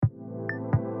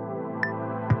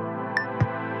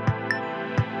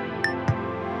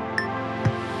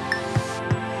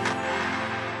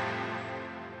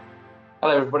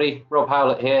Hello everybody, Rob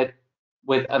Howlett here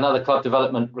with another club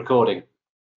development recording.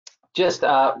 Just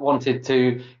wanted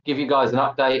to give you guys an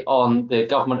update on the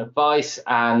government advice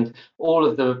and all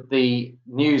of the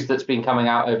news that's been coming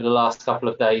out over the last couple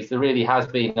of days. There really has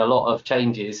been a lot of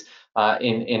changes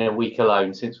in a week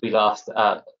alone since we last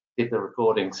did the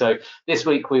recording. So this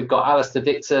week we've got Alistair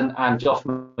Dixon and Josh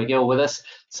McGill with us.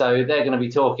 So they're going to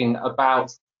be talking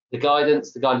about the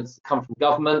guidance that come from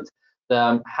government,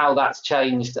 how that's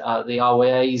changed the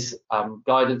RWA's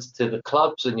guidance to the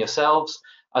clubs and yourselves,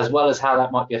 as well as how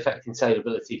that might be affecting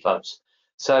saleability clubs.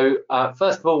 So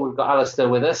first of all, we've got Alistair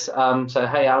with us. So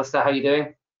hey, Alistair, how are you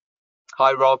doing?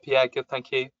 Hi, Rob. Yeah, good,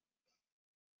 thank you.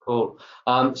 Cool.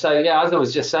 So yeah, as I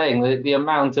was just saying, the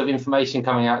amount of information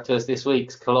coming out to us this week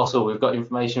is colossal. We've got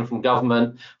information from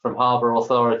government, from harbour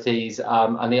authorities,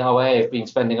 and the RWA have been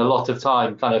spending a lot of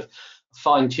time kind of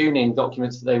fine-tuning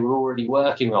documents that they were already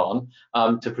working on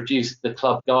to produce the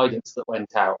club guidance that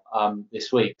went out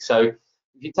this week. So if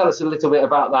you tell us a little bit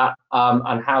about that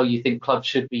and how you think clubs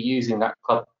should be using that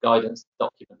club guidance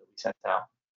document that we sent out.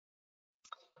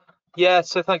 Yeah,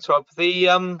 so thanks, Rob.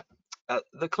 The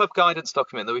club guidance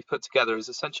document that we've put together is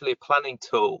essentially a planning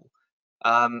tool.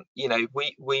 You know,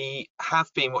 we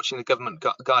have been watching the government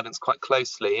guidance quite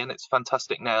closely, and it's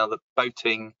fantastic now that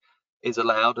boating is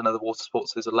allowed and other water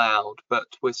sports is allowed, but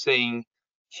we're seeing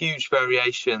huge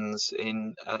variations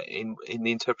in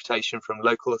the interpretation from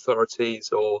local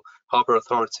authorities or harbour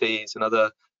authorities and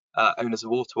other owners of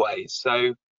waterways.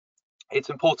 So it's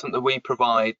important that we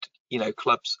provide, you know,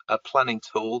 clubs a planning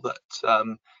tool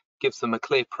that gives them a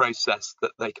clear process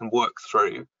that they can work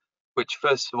through, which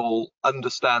first of all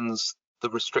understands the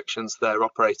restrictions they're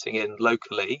operating in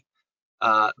locally,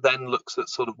 then looks at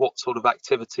sort of what sort of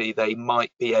activity they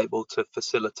might be able to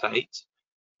facilitate,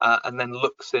 and then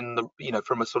looks in the, you know,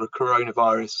 from a sort of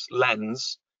coronavirus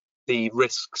lens, the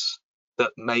risks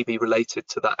that may be related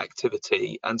to that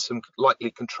activity and some likely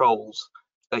controls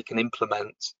they can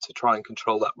implement to try and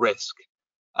control that risk.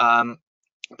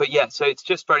 But yeah, so it's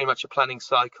just very much a planning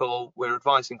cycle. We're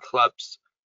advising clubs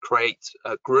create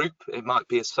a group. It might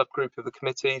be a subgroup of a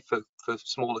committee. For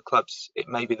smaller clubs, it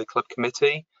may be the club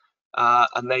committee,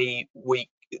 and they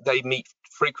meet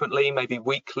frequently, maybe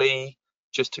weekly,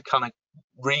 just to kind of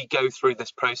re-go through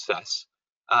this process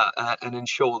and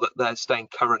ensure that they're staying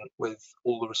current with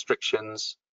all the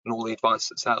restrictions and all the advice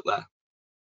that's out there.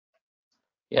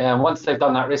 Yeah, and once they've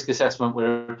done that risk assessment,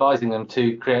 we're advising them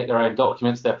to create their own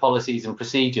documents, their policies and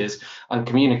procedures, and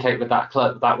communicate with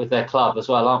that with their club as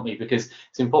well, aren't we? Because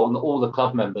it's important that all the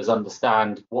club members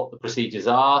understand what the procedures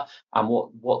are and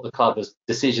what the club's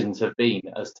decisions have been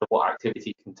as to what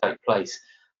activity can take place.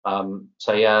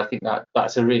 So yeah, I think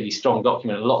that's a really strong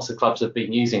document, and lots of clubs have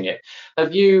been using it.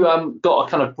 Have you got a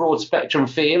kind of broad spectrum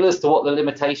feel as to what the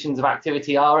limitations of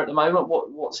activity are at the moment?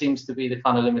 What seems to be the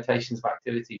kind of limitations of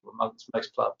activity amongst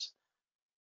most clubs?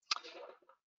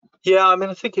 Yeah, I mean,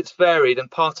 I think it's varied,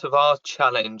 and part of our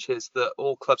challenge is that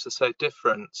all clubs are so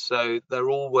different. So they're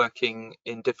all working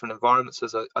in different environments,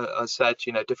 as I said,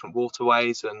 you know, different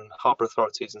waterways and harbour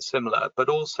authorities and similar, but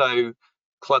also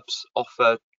clubs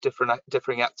offer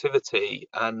differing activity,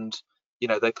 and you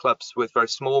know, they're clubs with very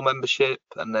small membership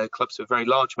and they're clubs with very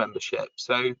large membership.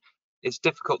 So it's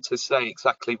difficult to say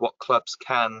exactly what clubs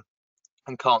can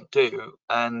and can't do,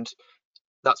 and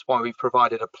that's why we've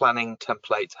provided a planning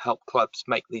template to help clubs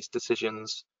make these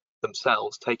decisions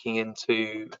themselves, taking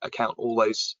into account all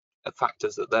those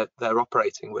factors that they're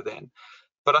operating within.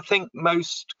 But I think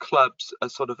most clubs are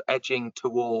sort of edging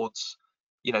towards,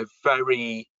 you know,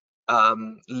 very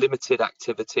limited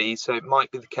activity. So it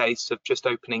might be the case of just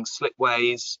opening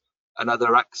slipways and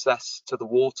other access to the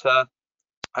water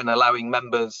and allowing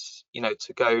members, you know,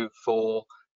 to go for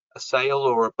a sail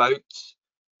or a boat.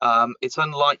 It's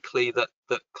unlikely that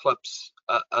clubs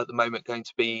are at the moment going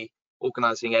to be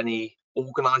organising any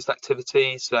organised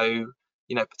activity, so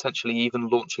you know, potentially even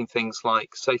launching things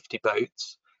like safety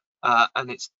boats,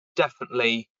 and it's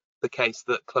definitely the case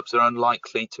that clubs are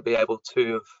unlikely to be able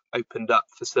to have opened up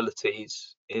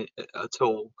facilities at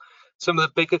all. Some of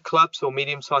the bigger clubs or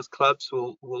medium-sized clubs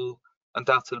will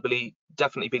undoubtedly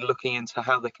definitely be looking into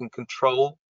how they can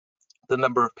control the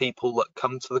number of people that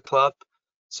come to the club.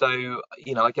 So,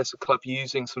 you know, I guess a club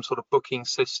using some sort of booking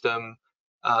system,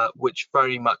 which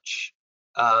very much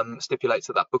stipulates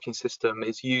that booking system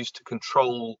is used to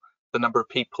control the number of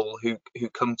people who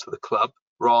come to the club,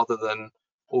 rather than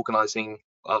organising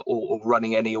or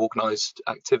running any organised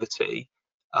activity,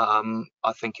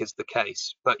 I think is the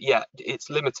case. But yeah, it's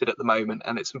limited at the moment,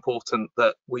 and it's important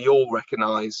that we all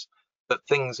recognise that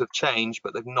things have changed,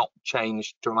 but they've not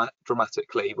changed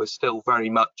dramatically. We're still very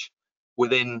much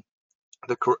within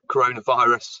the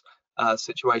coronavirus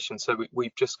situation. So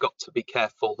we've just got to be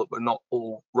careful that we're not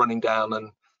all running down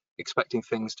and expecting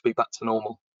things to be back to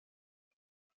normal.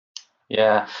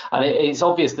 Yeah, and it's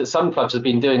obvious that some clubs have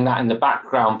been doing that in the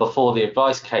background before the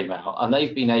advice came out, and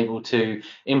they've been able to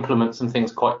implement some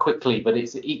things quite quickly. But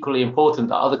it's equally important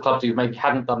that other clubs who maybe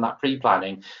hadn't done that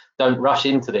pre-planning don't rush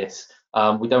into this.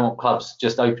 We don't want clubs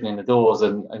just opening the doors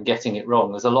and getting it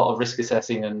wrong. There's a lot of risk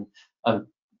assessing and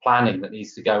planning that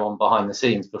needs to go on behind the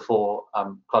scenes before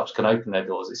clubs can open their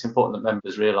doors. It's important that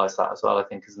members realise that as well, I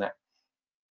think, isn't it?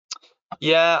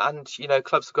 Yeah, and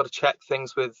clubs have got to check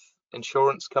things with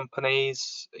insurance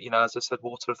companies. As I said,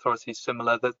 water authorities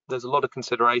similar. There's a lot of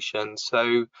consideration.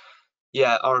 So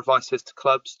yeah, our advice is to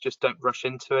clubs: just don't rush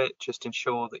into it. Just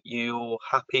ensure that you're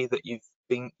happy that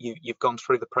you've gone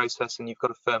through the process and you've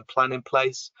got a firm plan in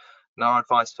place. And our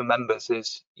advice for members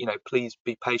is, please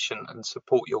be patient and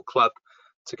support your club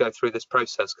to go through this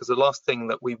process, because the last thing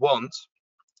that we want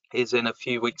is in a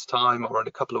few weeks' time or in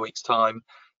a couple of weeks' time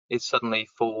is suddenly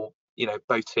for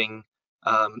boating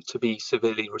to be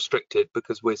severely restricted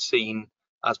because we're seen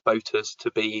as boaters to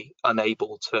be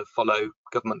unable to follow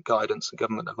government guidance and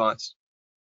government advice.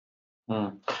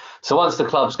 So once the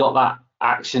club's got that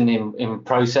action in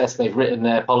process, they've written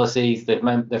their policies,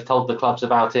 they've told the clubs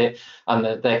about it,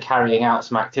 and they're carrying out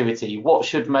some activity. What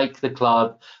should make the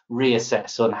club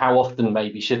reassess, and how often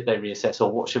maybe should they reassess,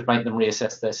 or what should make them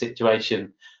reassess their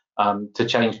situation to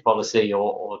change policy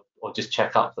or just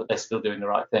check up that they're still doing the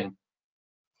right thing?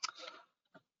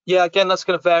 Yeah, again, that's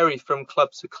going to vary from club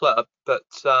to club, but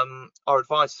our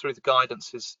advice through the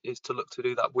guidance is to look to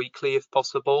do that weekly if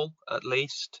possible, at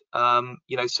least.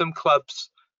 Some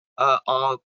clubs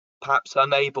are perhaps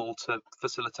unable to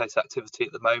facilitate activity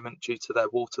at the moment due to their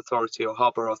water authority or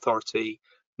harbour authority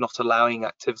not allowing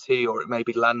activity, or it may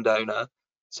be landowner.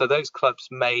 So those clubs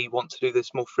may want to do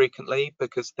this more frequently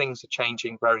because things are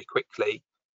changing very quickly.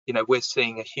 We're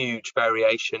seeing a huge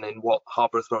variation in what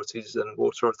harbour authorities and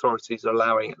water authorities are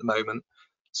allowing at the moment.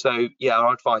 So yeah,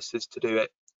 our advice is to do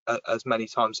it as many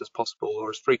times as possible or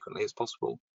as frequently as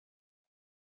possible.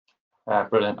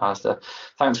 Brilliant, Alistair.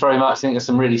 Thanks very much. I think there's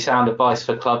some really sound advice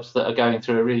for clubs that are going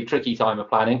through a really tricky time of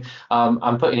planning.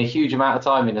 I'm putting a huge amount of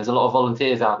time in. There's a lot of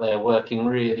volunteers out there working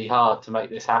really hard to make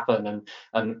this happen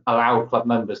and allow club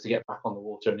members to get back on the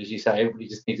water. And as you say, everybody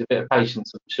just needs a bit of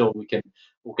patience. I'm sure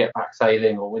we'll get back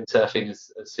sailing or windsurfing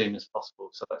as soon as possible.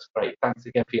 So that's great. Thanks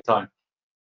again for your time.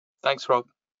 Thanks, Rob.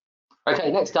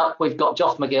 Okay, next up we've got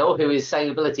Joff McGill, who is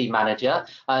Sailability Manager,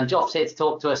 and Joff's here to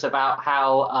talk to us about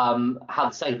how the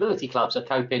sailability clubs are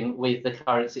coping with the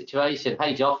current situation.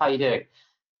 Hey Joff, how are you doing?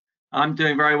 I'm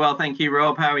doing very well, thank you,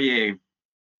 Rob. How are you?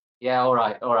 Yeah, all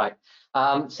right.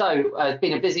 So it's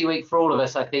been a busy week for all of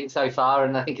us, I think, so far,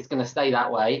 and I think it's going to stay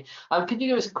that way. Could you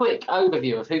give us a quick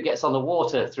overview of who gets on the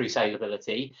water through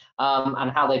sailability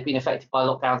and how they've been affected by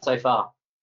lockdown so far?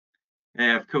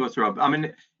 Yeah, of course, Rob. I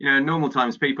mean, in normal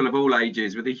times, people of all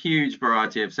ages with a huge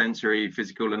variety of sensory,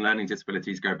 physical and learning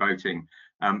disabilities go boating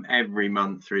every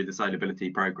month through the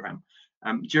sailability programme.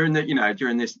 During this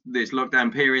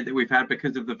lockdown period that we've had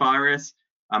because of the virus,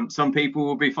 some people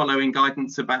will be following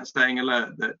guidance about staying alert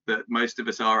that most of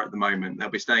us are at the moment. They'll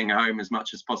be staying at home as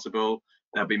much as possible.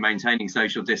 They'll be maintaining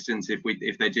social distance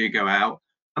if they do go out,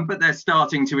 but they're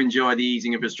starting to enjoy the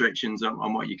easing of restrictions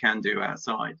on what you can do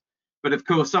outside. But of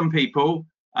course, some people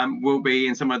will be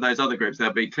in some of those other groups.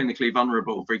 They'll be clinically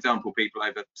vulnerable, for example, people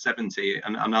over 70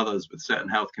 and others with certain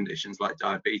health conditions like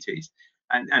diabetes.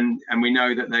 And we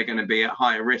know that they're going to be at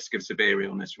higher risk of severe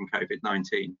illness from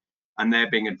COVID-19. And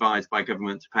they're being advised by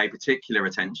government to pay particular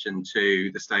attention to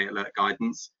the stay alert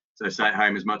guidance. So stay at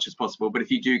home as much as possible. But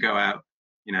if you do go out,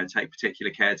 take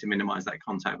particular care to minimize that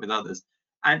contact with others.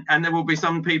 And there will be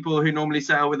some people who normally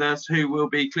sail with us who will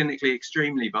be clinically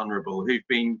extremely vulnerable, who've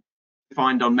been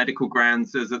defined on medical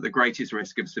grounds as at the greatest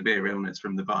risk of severe illness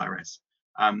from the virus.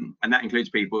 And that includes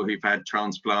people who've had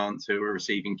transplants, who are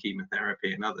receiving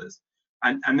chemotherapy and others.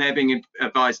 And they're being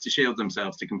advised to shield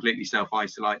themselves, to completely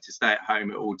self-isolate, to stay at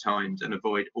home at all times and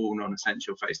avoid all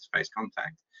non-essential face-to-face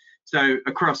contact. So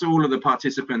across all of the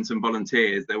participants and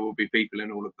volunteers, there will be people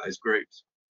in all of those groups.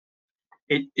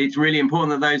 It's really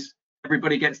important that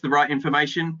everybody gets the right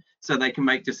information so they can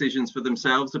make decisions for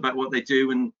themselves about what they do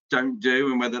and don't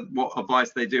do, and what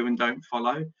advice they do and don't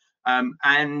follow.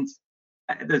 And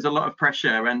there's a lot of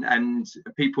pressure, and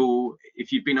people,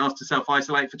 if you've been asked to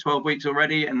self-isolate for 12 weeks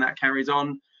already and that carries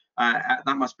on,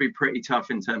 that must be pretty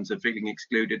tough in terms of feeling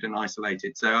excluded and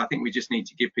isolated. So I think we just need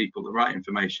to give people the right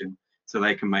information so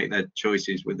they can make their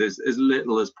choices with as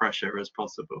little as pressure as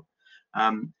possible.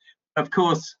 Of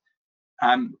course,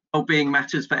 well-being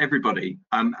matters for everybody,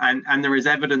 and there is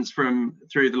evidence through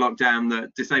the lockdown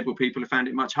that disabled people have found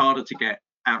it much harder to get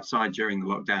outside during the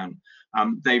lockdown.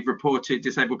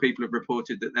 Disabled people have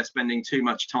reported that they're spending too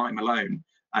much time alone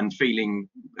and feeling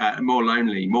more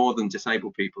lonely, more than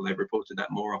disabled people. They've reported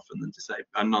that more often than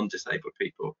non-disabled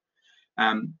people.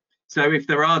 So if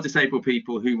there are disabled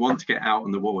people who want to get out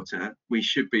on the water, we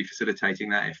should be facilitating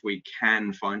that if we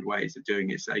can find ways of doing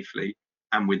it safely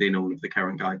and within all of the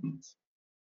current guidance.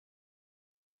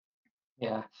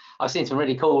 Yeah, I've seen some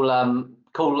really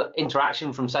cool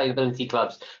interaction from sailability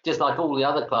clubs, just like all the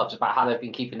other clubs, about how they've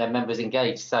been keeping their members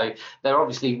engaged. So they're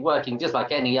obviously working just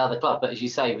like any other club, but as you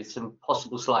say, with some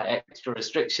possible slight extra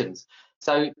restrictions.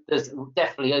 So there's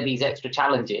definitely these extra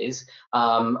challenges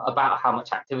about how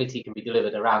much activity can be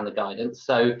delivered around the guidance.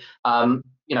 So,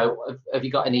 you know, have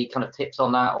you got any kind of tips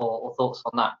on that or thoughts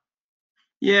on that?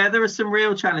 Yeah, there are some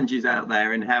real challenges out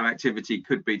there in how activity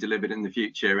could be delivered in the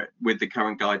future with the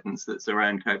current guidance that's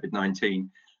around COVID-19.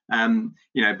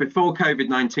 You know, before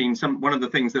COVID-19, one of the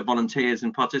things that volunteers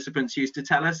and participants used to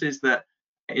tell us is that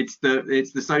it's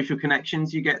the social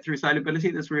connections you get through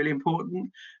sailability that's really important.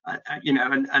 You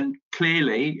know, and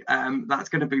clearly that's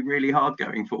going to be really hard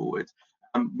going forward.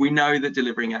 We know that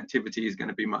delivering activity is going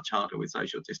to be much harder with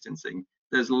social distancing.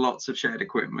 There's lots of shared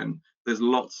equipment. There's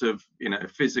lots of, you know,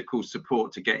 physical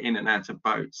support to get in and out of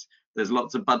boats. There's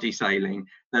lots of buddy sailing.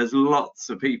 There's lots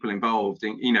of people involved,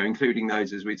 you know, including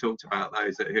those, as we talked about,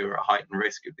 those who are at heightened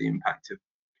risk of the impact of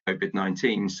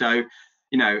COVID-19. So,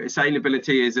 you know,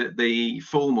 sailability is at the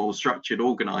formal, structured,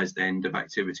 organised end of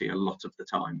activity a lot of the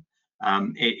time.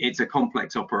 It's a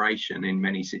complex operation in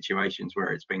many situations where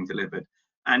it's being delivered.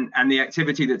 And the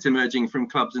activity that's emerging from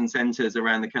clubs and centres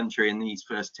around the country in these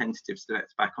first tentative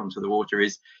steps back onto the water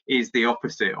is the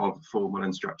opposite of formal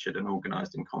and structured and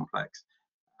organised and complex.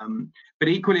 But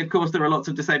equally, of course, there are lots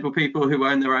of disabled people who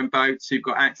own their own boats, who've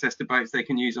got access to boats they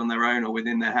can use on their own or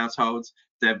within their households.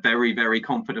 They're very, very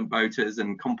confident boaters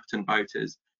and competent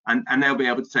boaters, and they'll be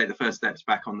able to take the first steps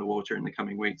back on the water in the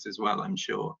coming weeks as well, I'm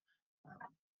sure.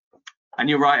 And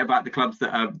you're right about the clubs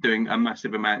that are doing a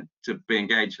massive amount to be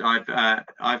engaged.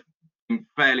 I've been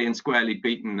fairly and squarely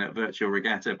beaten at virtual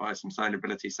regatta by some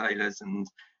sailability sailors, and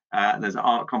there's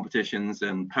art competitions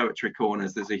and poetry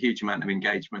corners. There's a huge amount of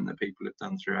engagement that people have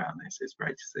done throughout this. It's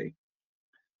great to see.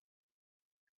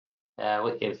 Yeah,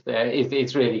 wicked.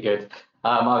 It's really good.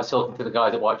 I was talking to the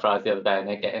guys at Whitefriars the other day, and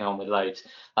they're getting on with loads.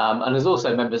 And there's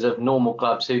also members of normal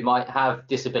clubs who might have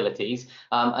disabilities,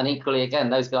 and equally, again,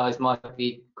 those guys might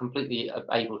be completely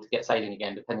able to get sailing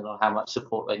again, depending on how much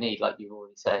support they need, like you've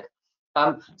already said.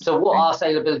 So what are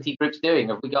sailability groups doing?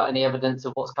 Have we got any evidence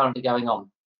of what's currently going on?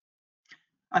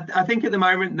 I think at the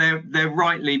moment they're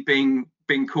rightly being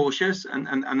cautious,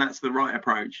 and that's the right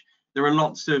approach. There are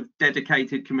lots of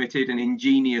dedicated, committed and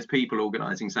ingenious people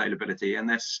organising sailability, and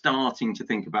they're starting to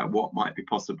think about what might be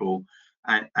possible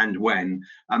and when.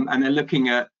 And they're looking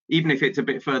at, even if it's a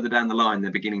bit further down the line, they're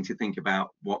beginning to think about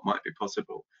what might be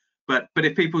possible. But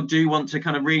if people do want to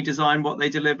kind of redesign what they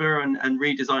deliver and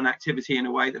redesign activity in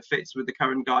a way that fits with the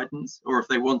current guidance, or if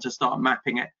they want to start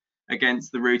mapping it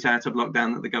against the route out of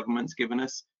lockdown that the government's given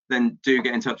us, then do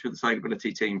get in touch with the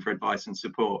sailability team for advice and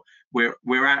support.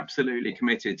 We're absolutely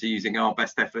committed to using our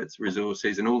best efforts,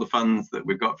 resources and all the funds that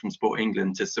we've got from Sport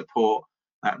England to support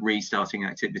that restarting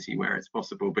activity where it's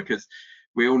possible, because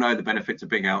we all know the benefits of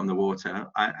being out on the water,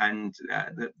 and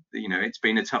you know, it's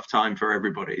been a tough time for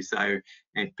everybody. So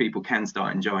if people can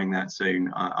start enjoying that soon,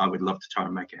 I would love to try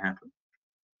and make it happen.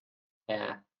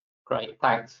 Yeah. Great,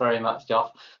 thanks very much,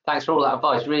 Joff. Thanks for all that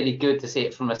advice. Really good to see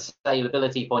it from a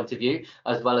sailability point of view,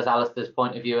 as well as Alistair's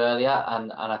point of view earlier,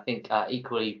 and I think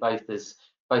equally both as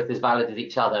valid as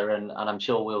each other, and I'm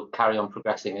sure we'll carry on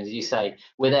progressing. As you say,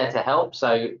 we're there to help,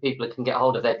 so people can get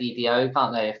hold of their DDO,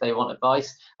 can't they, if they want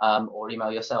advice, or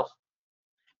email yourself.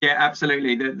 Yeah,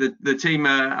 absolutely. The team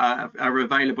are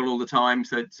available all the time,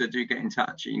 so do get in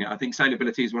touch. You know, I think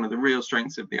sailability is one of the real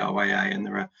strengths of the RYA, and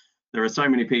there are so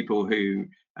many people who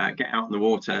get out on the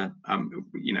water,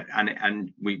 you know,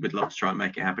 and we would love to try and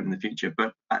make it happen in the future.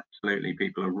 But absolutely,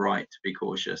 people are right to be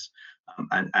cautious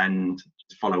and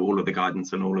follow all of the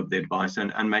guidance and all of the advice,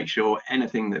 and make sure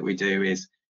anything that we do is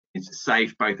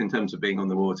safe, both in terms of being on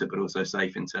the water, but also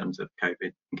safe in terms of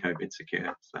COVID and COVID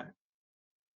secure. So,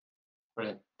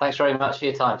 brilliant. Thanks very much for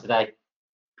your time today.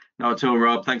 Not at all,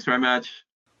 Rob. Thanks very much.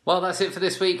 Well, that's it for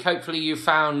this week. Hopefully you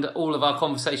found all of our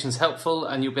conversations helpful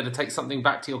and you'll be able to take something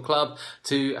back to your club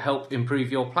to help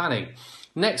improve your planning.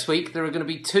 Next week, there are going to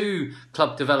be 2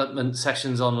 club development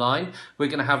sessions online. We're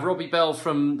going to have Robbie Bell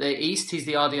from the East. He's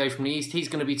the RDO from the East. He's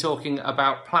going to be talking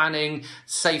about planning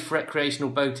safe recreational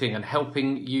boating and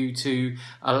helping you to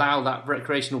allow that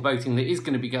recreational boating that is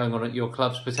going to be going on at your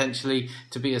clubs potentially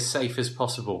to be as safe as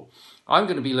possible. I'm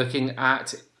going to be looking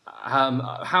at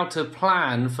how to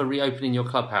plan for reopening your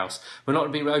clubhouse. We're not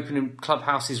going to be reopening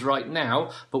clubhouses right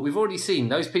now, but we've already seen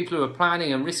those people who are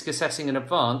planning and risk assessing in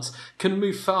advance can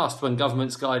move fast when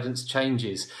government's guidance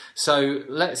changes. So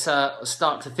let's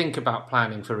start to think about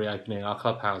planning for reopening our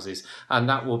clubhouses, and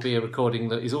that will be a recording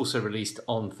that is also released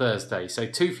on Thursday. So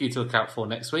 2 for you to look out for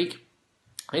next week.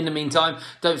 In the meantime,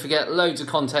 don't forget loads of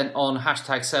content on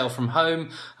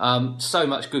 #SailFromHome. So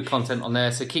much good content on there,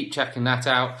 so keep checking that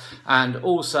out. And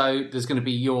also, there's going to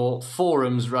be your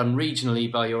forums run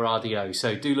regionally by your RDO.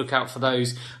 So do look out for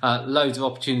those. Loads of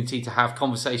opportunity to have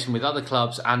conversation with other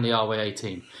clubs and the RYA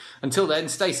team. Until then,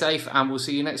 stay safe and we'll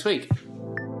see you next week.